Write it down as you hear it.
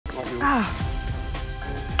Ah.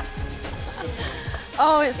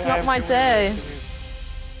 Oh, it's not my day.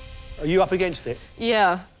 Are you up against it?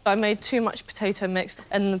 Yeah, I made too much potato mix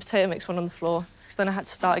and the potato mix went on the floor. So then I had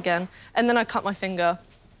to start again. And then I cut my finger.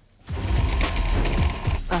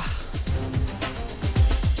 Ugh.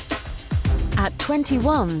 At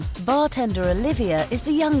 21, bartender Olivia is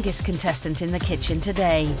the youngest contestant in the kitchen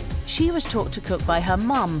today. She was taught to cook by her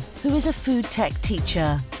mum, who is a food tech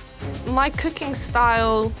teacher. My cooking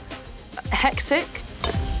style, hectic.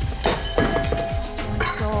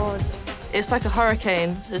 God. It's like a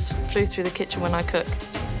hurricane that just flew through the kitchen when I cook.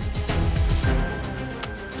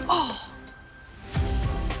 Oh!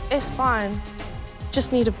 It's fine.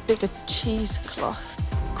 Just need a bigger cheesecloth.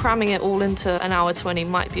 Cramming it all into an hour 20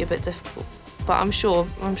 might be a bit difficult, but I'm sure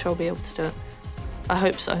I'll be able to do it. I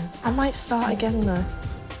hope so. I might start again, though.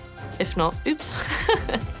 If not, oops.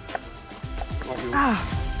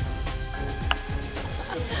 Ah.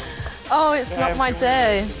 Oh, it's not my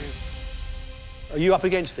day. Are you up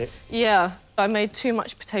against it? Yeah, I made too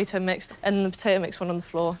much potato mix and the potato mix went on the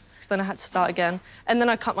floor. So then I had to start again. And then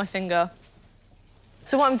I cut my finger.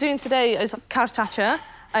 So what I'm doing today is kartacha,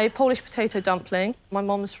 a Polish potato dumpling. My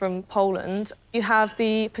mom's from Poland. You have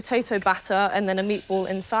the potato batter and then a meatball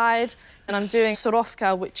inside. And I'm doing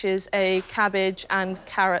surówka, which is a cabbage and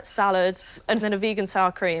carrot salad, and then a vegan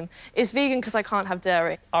sour cream. It's vegan because I can't have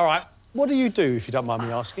dairy. All right. What do you do, if you don't mind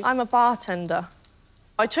me asking? I'm a bartender.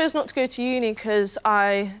 I chose not to go to uni because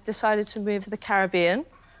I decided to move to the Caribbean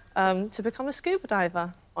to become a scuba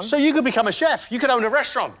diver. So you could become a chef. You could own a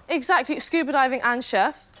restaurant. Exactly, scuba diving and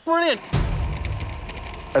chef. Brilliant.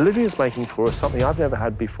 Olivia's making for us something I've never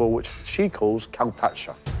had before, which she calls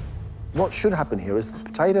cartacha. What should happen here is the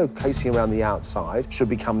potato casing around the outside should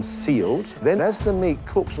become sealed. Then as the meat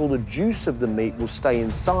cooks, all the juice of the meat will stay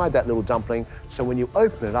inside that little dumpling, so when you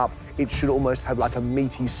open it up, it should almost have like a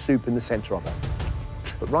meaty soup in the centre of it.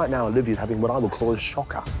 But right now, Olivia's having what I will call a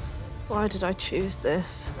shocker. Why did I choose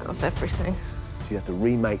this out of everything? So you have to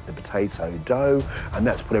remake the potato dough, and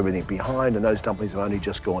that's put everything behind, and those dumplings have only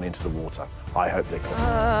just gone into the water. I hope they're cooked.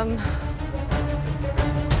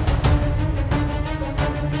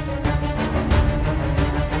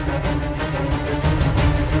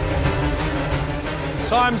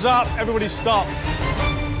 Time's up. Everybody stop.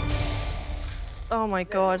 Oh, my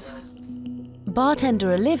God.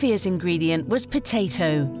 Bartender Olivia's ingredient was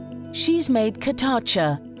potato. She's made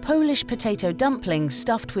kartacha, Polish potato dumplings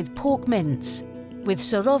stuffed with pork mince, with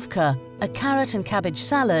surówka, a carrot and cabbage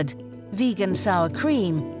salad, vegan sour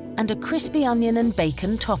cream, and a crispy onion and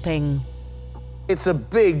bacon topping. It's a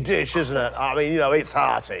big dish, isn't it? I mean, you know, it's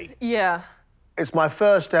hearty. Yeah. It's my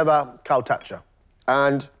first ever cartacha,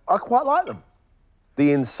 and I quite like them.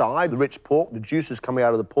 The inside, the rich pork, the juice is coming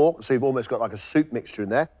out of the pork, so you've almost got like a soup mixture in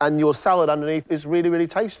there, and your salad underneath is really, really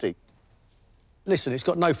tasty. Listen, it's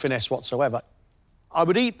got no finesse whatsoever. I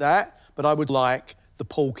would eat that, but I would like the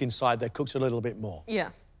pork inside there cooked a little bit more.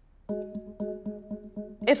 Yeah.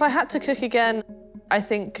 If I had to cook again, I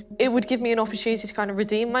think it would give me an opportunity to kind of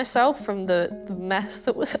redeem myself from the mess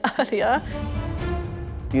that was earlier.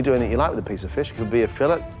 You do anything you like with a piece of fish. It could be a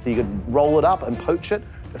fillet, you could roll it up and poach it.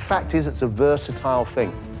 The fact is, it's a versatile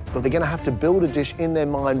thing. But they're going to have to build a dish in their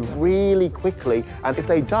mind really quickly, and if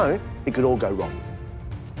they don't, it could all go wrong.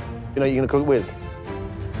 You know, you're going to cook it with?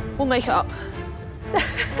 We'll make it up.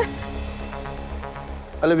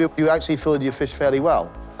 Olivia, you actually filleted your fish fairly well.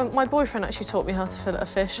 My boyfriend actually taught me how to fillet a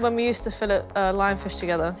fish. When we used to fillet lionfish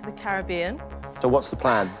together to the Caribbean. So what's the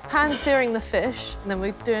plan? Pan-searing the fish, and then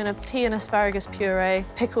we're doing a pea and asparagus puree,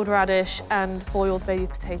 pickled radish, and boiled baby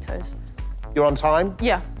potatoes. You're on time?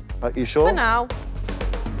 Yeah. Are you sure? For now.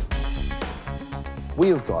 We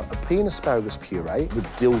have got a pea and asparagus puree with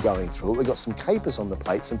dill going through it. We've got some capers on the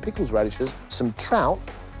plate, some pickles, radishes, some trout,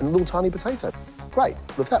 and a little tiny potato. Great.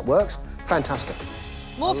 Well, if that works, fantastic.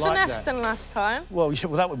 More like finesse that. than last time. Well, yeah,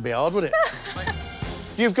 well, that wouldn't be hard, would it?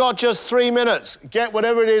 You've got just 3 minutes. Get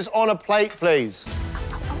whatever it is on a plate, please.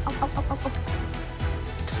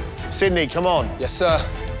 Sydney, come on. Yes, sir.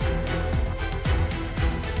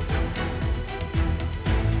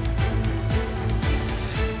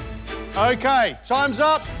 OK, time's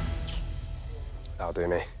up. That'll do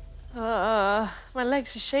me. My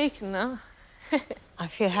legs are shaking now. I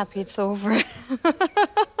feel happy it's over.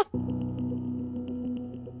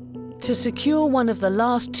 To secure one of the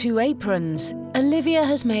last 2 aprons, Olivia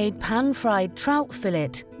has made pan-fried trout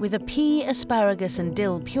fillet with a pea, asparagus and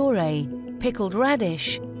dill puree, pickled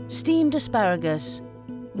radish, steamed asparagus,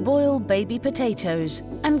 boiled baby potatoes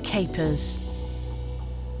and capers.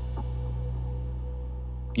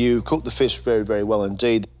 You cooked the fish very, very well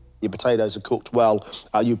indeed. Your potatoes are cooked well.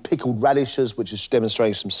 You pickled radishes, which is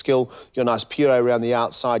demonstrating some skill. Your nice puree around the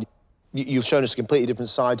outside. You've shown us a completely different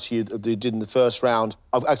side to you that you did in the first round.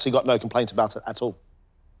 I've actually got no complaint about it at all.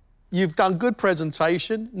 You've done good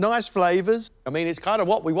presentation, nice flavours. I mean, it's kind of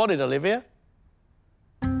what we wanted, Olivia.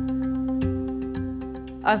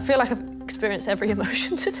 I feel like I've experienced every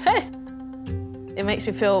emotion today. It makes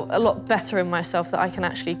me feel a lot better in myself that I can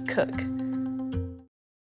actually cook.